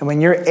 And when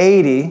you're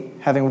 80,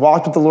 having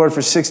walked with the Lord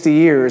for 60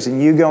 years,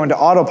 and you go into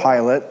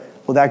autopilot,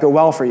 will that go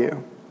well for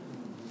you?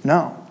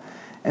 No.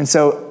 And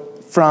so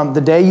from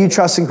the day you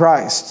trust in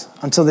Christ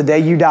until the day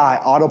you die,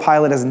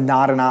 autopilot is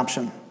not an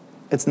option.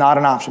 It's not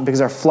an option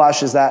because our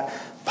flesh is that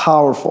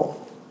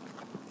powerful.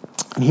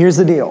 And here's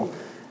the deal.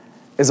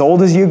 As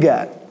old as you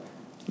get,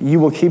 you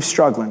will keep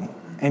struggling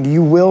and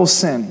you will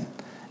sin.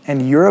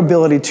 And your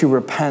ability to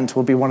repent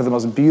will be one of the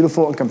most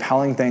beautiful and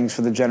compelling things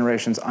for the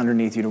generations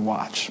underneath you to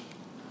watch.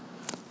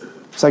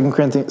 2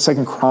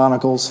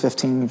 Chronicles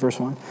 15, verse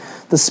 1.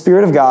 The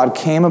Spirit of God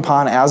came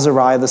upon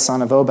Azariah, the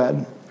son of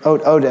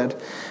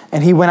Oded,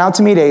 and he went out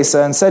to meet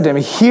Asa and said to him,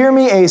 "Hear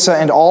me, Asa,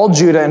 and all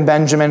Judah and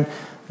Benjamin.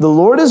 The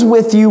Lord is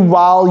with you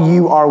while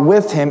you are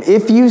with him.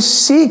 If you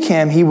seek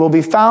him, he will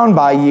be found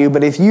by you.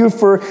 But if you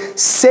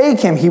forsake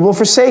him, he will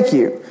forsake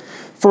you.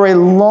 For a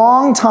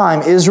long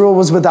time, Israel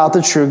was without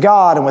the true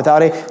God and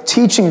without a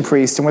teaching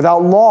priest and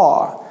without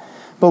law.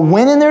 But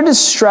when in their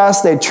distress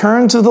they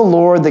turned to the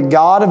Lord, the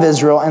God of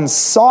Israel, and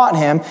sought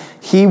him,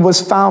 he was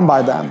found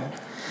by them.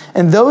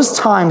 In those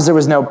times there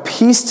was no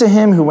peace to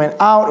him who went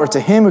out or to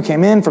him who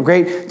came in, for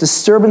great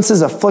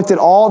disturbances afflicted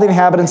all the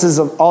inhabitants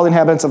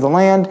of the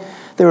land.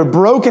 They were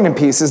broken in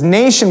pieces.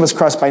 Nation was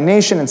crushed by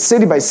nation and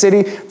city by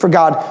city, for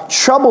God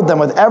troubled them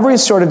with every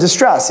sort of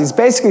distress." He's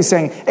basically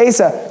saying,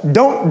 Asa,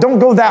 don't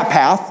go that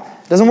path.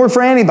 It doesn't work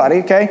for anybody,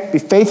 okay? Be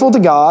faithful to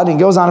God. He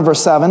goes on in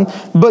verse 7.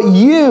 "But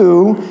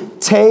you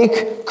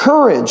take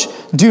courage.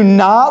 Do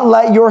not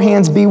let your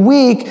hands be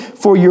weak,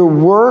 for your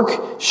work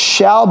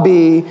shall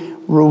be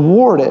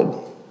rewarded."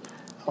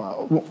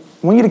 I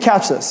want you to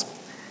catch this.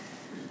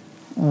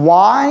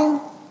 Why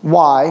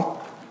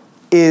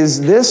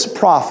is this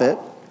prophet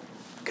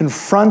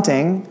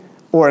confronting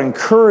or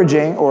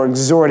encouraging or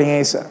exhorting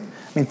Asa?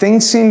 I mean,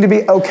 things seem to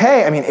be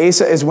okay. I mean,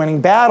 Asa is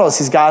winning battles.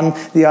 He's gotten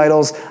the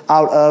idols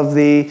out of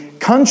the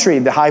country,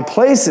 the high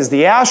places,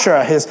 the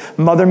Asherah, his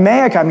mother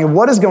Maacah. I mean,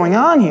 what is going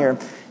on here?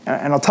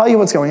 And I'll tell you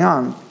what's going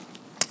on.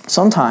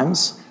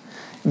 Sometimes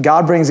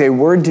God brings a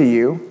word to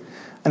you,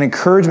 an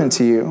encouragement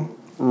to you,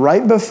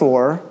 right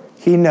before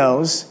he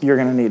knows you're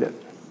going to need it.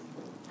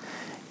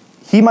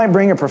 He might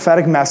bring a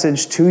prophetic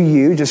message to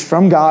you just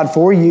from God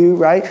for you,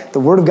 right? The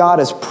word of God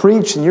is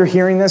preached and you're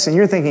hearing this and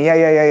you're thinking,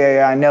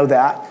 yeah, I know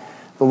that.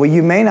 But what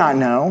you may not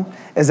know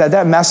is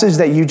that message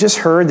that you just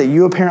heard, that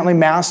you apparently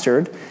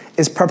mastered,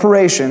 is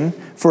preparation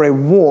for a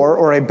war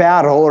or a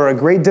battle or a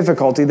great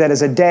difficulty that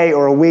is a day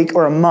or a week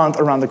or a month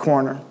around the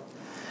corner.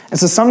 And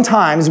so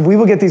sometimes we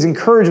will get these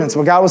encouragements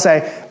where God will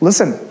say,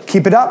 listen,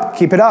 keep it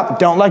up,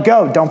 don't let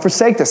go, don't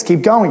forsake this,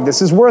 keep going, this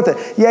is worth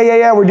it.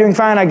 Yeah, we're doing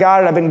fine, I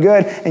got it, I've been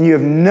good. And you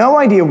have no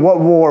idea what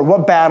war,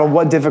 what battle,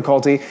 what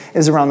difficulty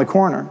is around the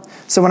corner.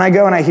 So when I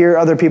go and I hear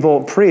other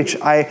people preach,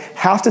 I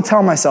have to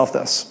tell myself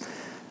this.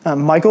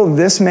 Michael,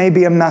 this may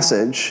be a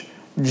message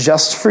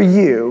just for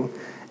you,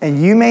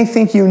 and you may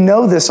think you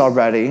know this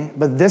already,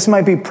 but this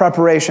might be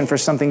preparation for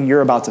something you're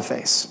about to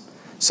face.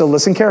 So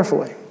listen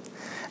carefully.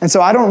 And so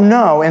I don't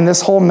know in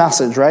this whole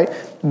message, right,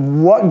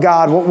 what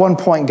one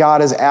point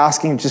God is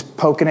asking, just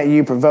poking at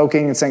you,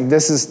 provoking, and saying,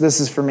 this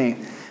is for me.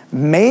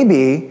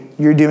 Maybe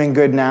you're doing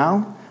good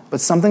now,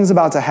 but something's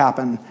about to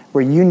happen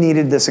where you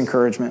needed this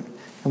encouragement.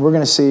 And we're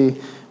going to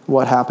see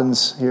what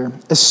happens here.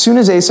 As soon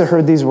as Asa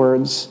heard these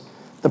words,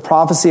 the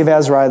prophecy of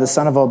Azariah, the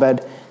son of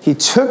Obed, he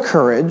took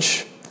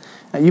courage.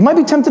 Now, you might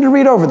be tempted to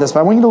read over this, but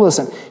I want you to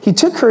listen. He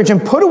took courage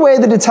and put away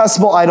the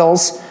detestable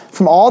idols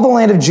from all the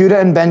land of Judah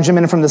and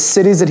Benjamin, from the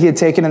cities that he had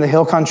taken in the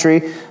hill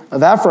country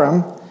of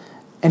Ephraim,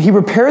 and he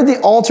repaired the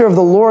altar of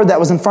the Lord that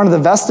was in front of the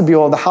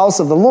vestibule of the house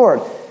of the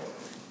Lord.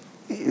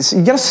 So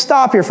you got to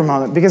stop here for a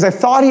moment, because I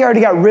thought he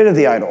already got rid of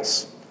the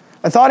idols.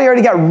 I thought he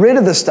already got rid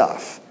of the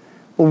stuff.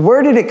 Well,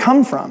 where did it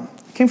come from?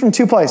 It came from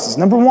two places.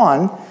 Number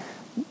one,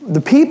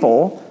 the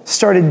people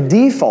started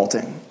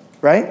defaulting.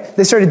 Right?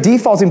 They started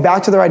defaulting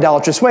back to their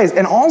idolatrous ways.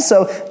 And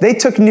also, they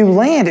took new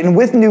land. And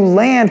with new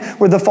land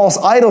were the false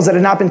idols that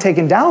had not been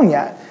taken down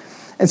yet.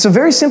 And so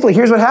very simply,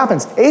 here's what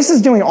happens.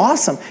 Asa's doing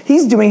awesome.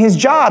 He's doing his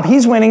job.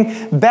 He's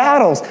winning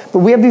battles. But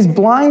we have these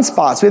blind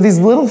spots. We have these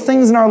little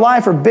things in our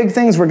life or big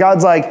things where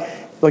God's like,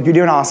 look, you're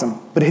doing awesome.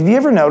 But have you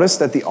ever noticed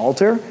that the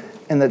altar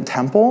in the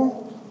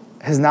temple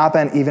has not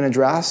been even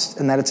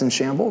addressed and that it's in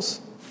shambles?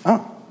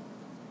 Oh,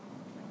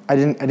 I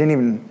didn't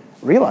even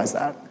realize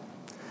that.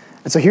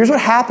 And so here's what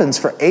happens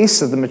for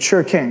Asa, the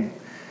mature king,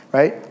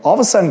 right? All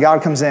of a sudden,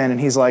 God comes in and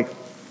he's like,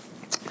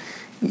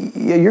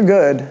 yeah, you're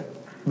good,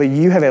 but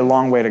you have a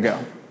long way to go.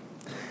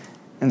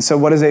 And so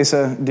what does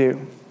Asa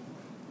do?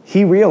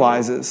 He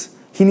realizes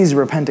he needs to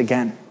repent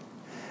again,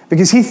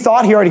 because he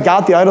thought he already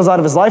got the idols out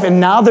of his life,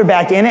 and now they're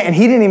back in it, and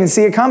he didn't even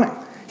see it coming.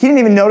 He didn't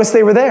even notice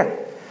they were there.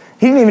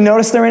 He didn't even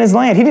notice they're in his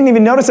land. He didn't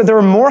even notice that there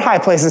were more high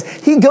places.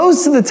 He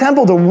goes to the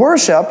temple to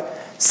worship,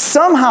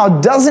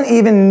 somehow doesn't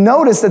even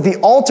notice that the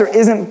altar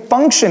isn't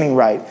functioning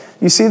right.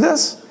 You see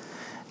this?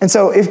 And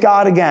so if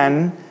God,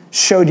 again,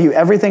 showed you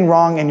everything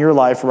wrong in your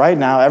life right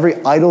now, every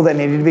idol that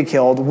needed to be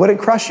killed, would it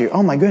crush you?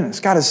 Oh my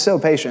goodness, God is so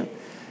patient.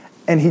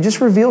 And he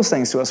just reveals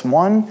things to us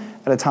one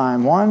at a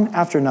time, one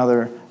after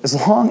another, as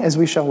long as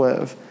we shall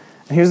live.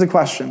 And here's the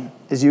question.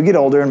 As you get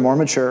older and more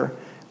mature,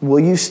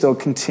 will you still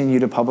continue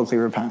to publicly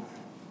repent?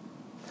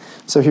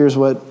 So here's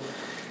what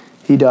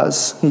he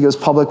does. He goes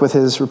public with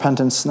his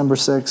repentance. Number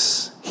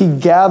 6, he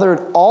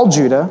gathered all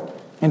Judah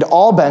and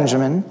all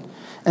Benjamin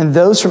and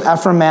those from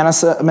Ephraim,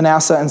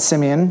 Manasseh, and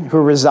Simeon who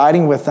were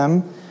residing with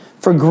them,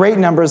 for great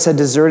numbers had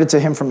deserted to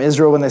him from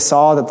Israel when they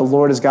saw that the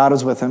Lord his God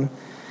was with him.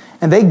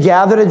 And they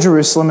gathered at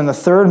Jerusalem in the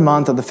 3rd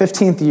month of the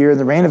 15th year in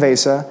the reign of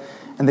Asa,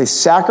 and they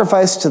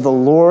sacrificed to the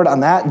Lord on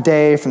that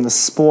day from the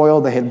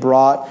spoil they had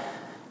brought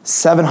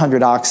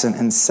 700 oxen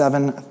and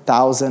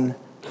 7,000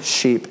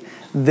 sheep.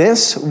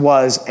 This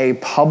was a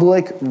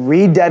public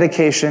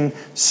rededication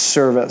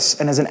service.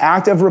 And as an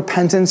act of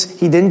repentance,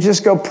 he didn't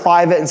just go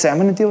private and say, I'm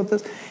going to deal with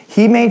this.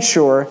 He made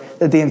sure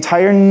that the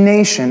entire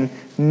nation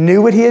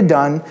knew what he had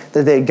done,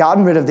 that they had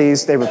gotten rid of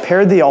these, they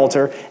repaired the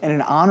altar, and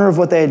in honor of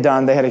what they had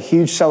done, they had a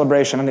huge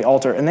celebration on the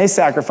altar, and they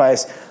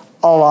sacrificed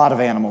a lot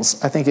of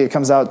animals. I think it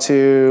comes out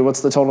to,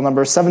 what's the total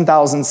number?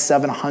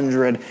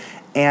 7,700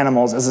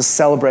 animals as a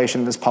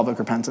celebration of this public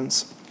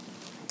repentance.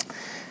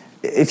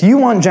 If you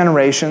want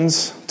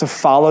generations to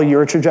follow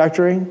your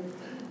trajectory,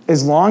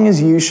 as long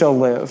as you shall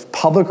live,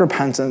 public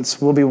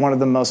repentance will be one of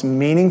the most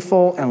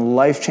meaningful and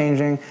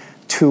life-changing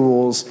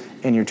tools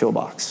in your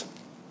toolbox.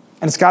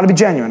 And it's got to be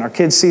genuine. Our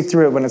kids see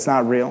through it when it's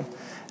not real.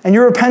 And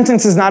your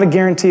repentance is not a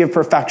guarantee of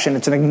perfection.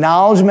 It's an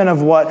acknowledgement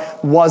of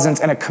what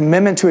wasn't and a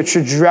commitment to a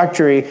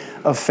trajectory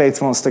of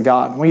faithfulness to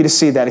God. I want you to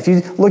see that. If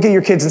you look at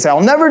your kids and say,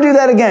 I'll never do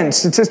that again,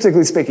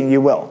 statistically speaking,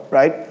 you will,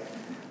 right?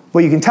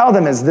 What you can tell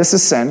them is, this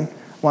is sin.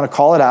 I want to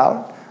call it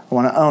out. I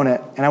want to own it.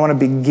 And I want to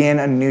begin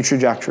a new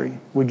trajectory.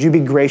 Would you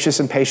be gracious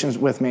and patient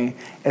with me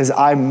as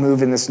I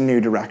move in this new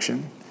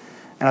direction?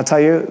 And I'll tell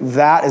you,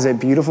 that is a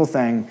beautiful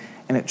thing.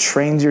 And it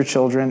trains your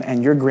children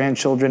and your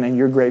grandchildren and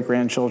your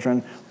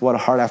great-grandchildren what a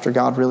heart after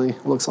God really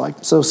looks like.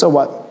 So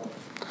what?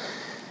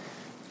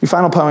 Your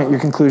final point, your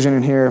conclusion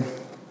in here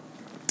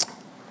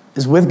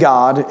is, with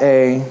God,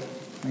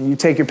 you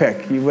take your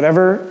pick.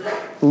 Whatever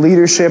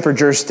leadership or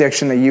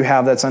jurisdiction that you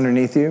have that's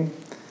underneath you,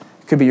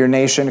 it could be your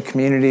nation, a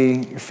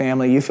community, your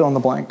family, you fill in the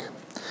blank.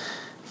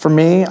 For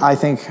me, I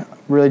think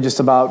really just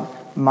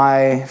about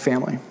my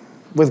family.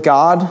 With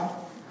God,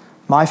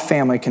 my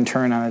family can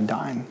turn on a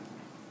dime.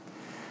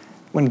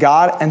 When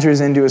God enters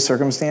into a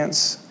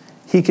circumstance,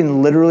 he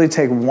can literally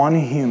take one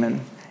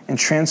human and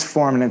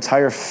transform an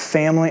entire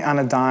family on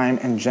a dime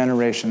and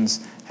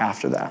generations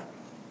after that.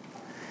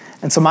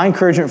 And so my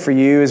encouragement for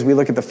you as we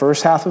look at the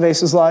first half of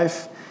Asa's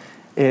life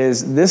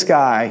is this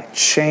guy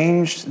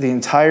changed the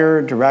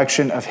entire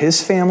direction of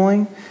his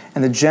family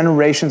and the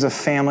generations of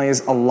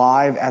families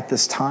alive at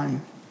this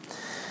time.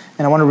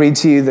 And I want to read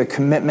to you the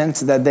commitment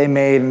that they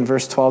made in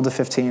verse 12 to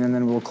 15, and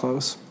then we'll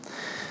close.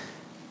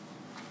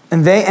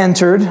 And they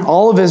entered,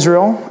 all of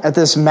Israel, at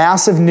this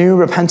massive new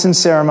repentance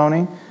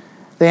ceremony.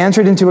 They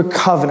entered into a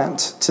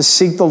covenant to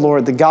seek the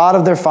Lord, the God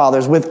of their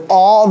fathers, with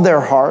all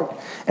their heart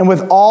and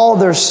with all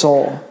their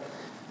soul.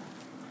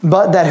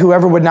 But that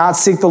whoever would not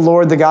seek the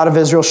Lord, the God of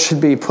Israel,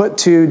 should be put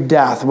to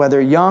death, whether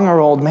young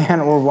or old,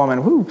 man or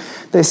woman. Woo.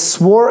 They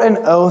swore an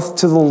oath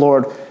to the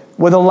Lord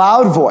with a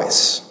loud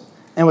voice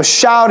and with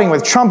shouting,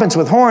 with trumpets,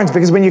 with horns.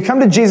 Because when you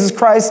come to Jesus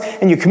Christ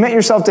and you commit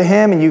yourself to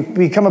him and you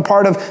become a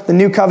part of the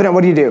new covenant,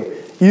 what do?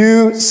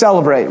 You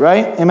celebrate,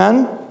 right?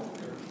 Amen?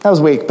 That was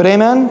weak, but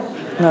amen?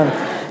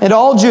 No. And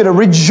all Judah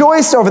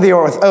rejoiced over the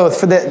oath,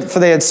 for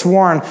they had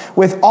sworn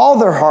with all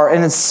their heart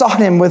and had sought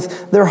him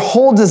with their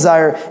whole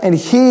desire. And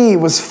he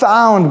was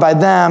found by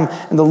them,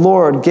 and the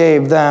Lord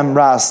gave them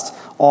rest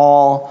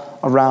all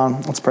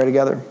around. Let's pray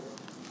together.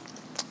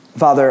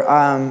 Father,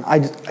 I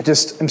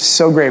just am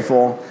so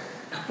grateful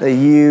that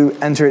you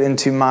entered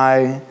into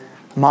my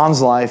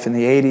mom's life in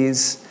the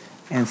 80s,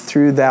 and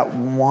through that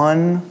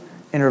one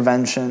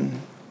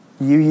intervention,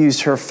 you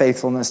used her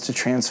faithfulness to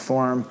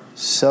transform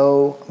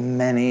so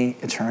many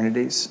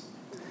eternities.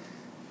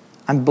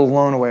 I'm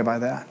blown away by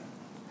that.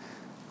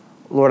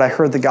 Lord, I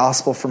heard the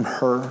gospel from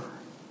her.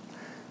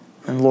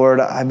 And Lord,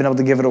 I've been able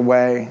to give it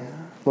away.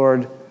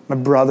 Lord, my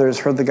brothers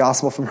heard the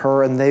gospel from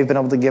her and they've been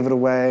able to give it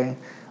away.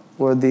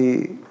 Lord,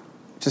 the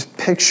just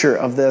picture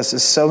of this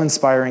is so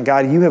inspiring.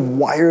 God, you have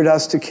wired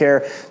us to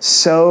care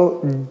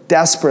so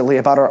desperately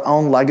about our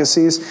own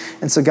legacies.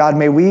 And so God,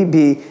 may we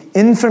be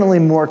infinitely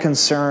more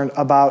concerned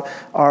about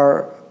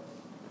our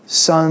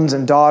sons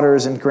and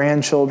daughters and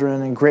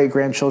grandchildren and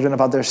great-grandchildren,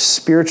 about their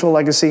spiritual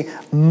legacy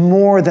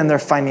more than their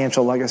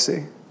financial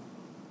legacy.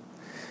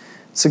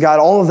 So God,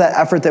 all of that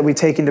effort that we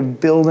take into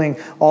building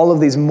all of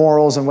these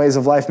morals and ways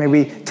of life, may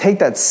we take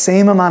that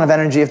same amount of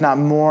energy, if not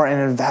more,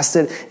 and invest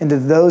it into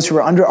those who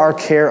are under our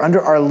care, under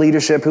our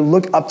leadership, who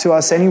look up to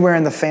us anywhere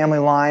in the family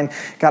line.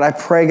 God, I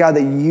pray, God,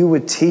 that you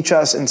would teach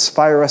us,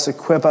 inspire us,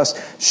 equip us,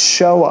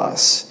 show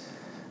us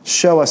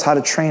how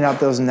to train up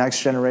those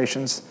next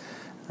generations.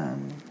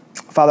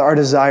 Father, our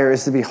desire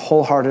is to be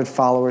wholehearted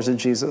followers of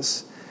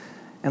Jesus.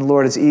 And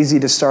Lord, it's easy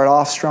to start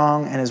off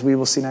strong, and as we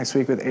will see next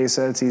week with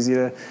Asa, it's easy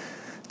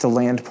to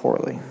land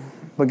poorly.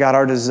 But God,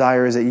 our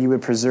desire is that you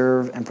would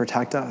preserve and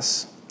protect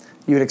us.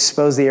 You would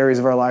expose the areas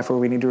of our life where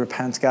we need to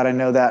repent. God, I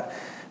know that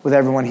with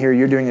everyone here,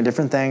 you're doing a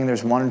different thing.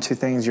 There's one or two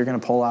things you're going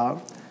to pull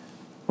out.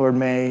 Lord,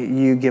 may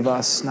you give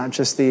us not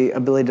just the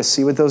ability to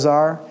see what those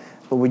are,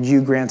 but would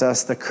you grant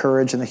us the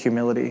courage and the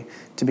humility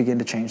to begin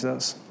to change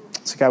those.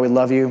 So God, we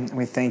love you and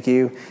we thank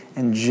you.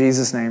 In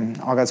Jesus' name,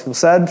 all God's people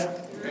said,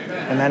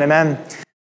 amen, amen.